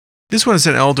This one is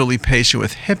an elderly patient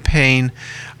with hip pain.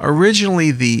 Originally,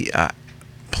 the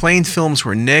plain films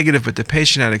were negative, but the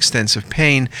patient had extensive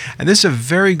pain. And this is a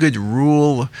very good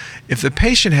rule. If the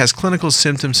patient has clinical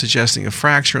symptoms suggesting a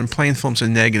fracture and plain films are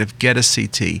negative, get a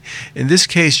CT. In this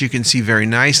case, you can see very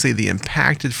nicely the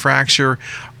impacted fracture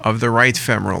of the right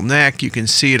femoral neck. You can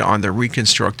see it on the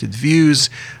reconstructed views,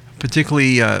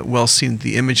 particularly well seen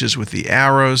the images with the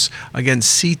arrows. Again,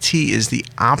 CT is the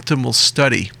optimal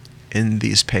study in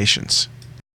these patients.